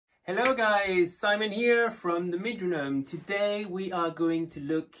Hello guys, Simon here from the Midronome. Today we are going to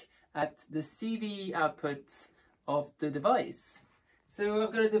look at the CV output of the device. So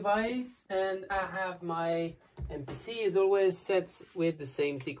I've got a device and I have my MPC as always set with the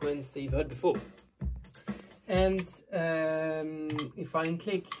same sequence that you've heard before. And if I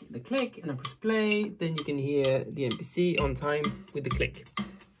click the click and I press play, then you can hear the MPC on time with the click.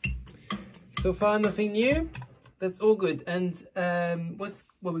 So far nothing new. That's all good. And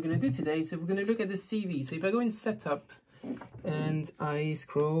what we're going to do today, so we're going to look at the CV. So if I go in setup and I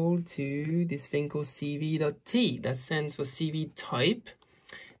scroll to this thing called CV.t, that stands for CV type,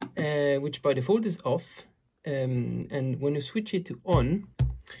 which by default is off. And when you switch it to on,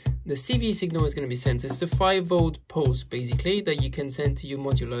 the CV signal is going to be sent. It's the 5-volt pulse basically that you can send to your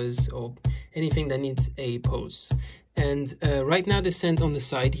modulars or anything that needs a pulse. And right now they're sent on the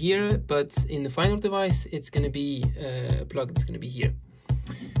side here, but in the final device it's going to be a plug that's going to be here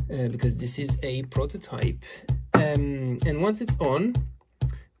because this is a prototype. And once it's on,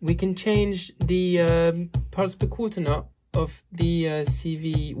 we can change the pulse per quarter knot of the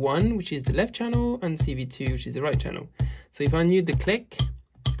CV1, which is the left channel, and CV2, which is the right channel. So if I mute the click,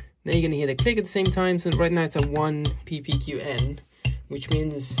 now you're going to hear the click at the same time. So right now it's a 1 ppqn, which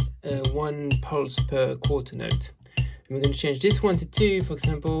means 1 pulse per quarter note. And we're going to change this one to 2, for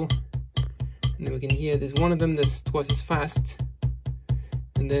example, and then we can hear there's one of them that's twice as fast,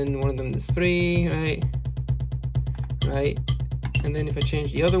 and then one of them that's 3, right, and then if I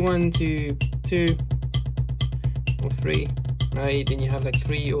change the other one to 2 or 3, right, then you have like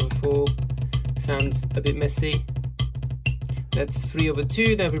 3/4. Sounds a bit messy. That's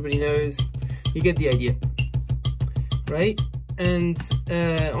 3/2 that everybody knows. You get the idea, right? And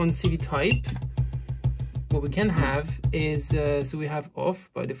on CV type, what we can have is, so we have off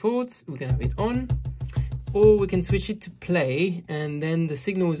by default, we can have it on, or we can switch it to play, and then the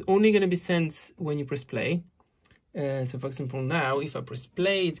signal is only going to be sent when you press play. So for example now, if I press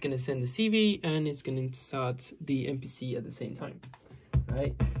play, it's going to send the CV and it's going to start the MPC at the same time,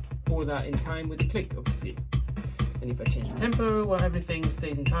 right? All that in time with the click, obviously. And if I change the tempo, well, everything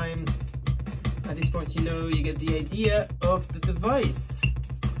stays in time. At this point, you know, you get the idea of the device.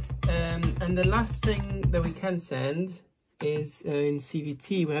 And the last thing that we can send is in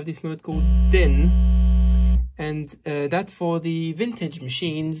CVT, we have this mode called DIN, and that's for the vintage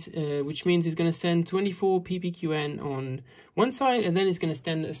machines, which means it's going to send 24 ppqn on one side, and then it's going to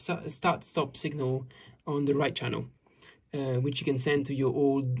send a start-stop signal on the right channel, which you can send to your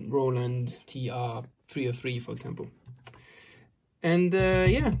old Roland TR303, for example. And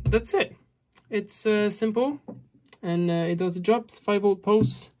yeah, that's it. It's simple, and it does the job. 5-volt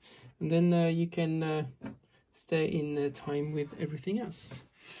pulse. And then you can stay in time with everything else.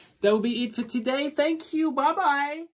 That will be it for today. Thank you. Bye-bye.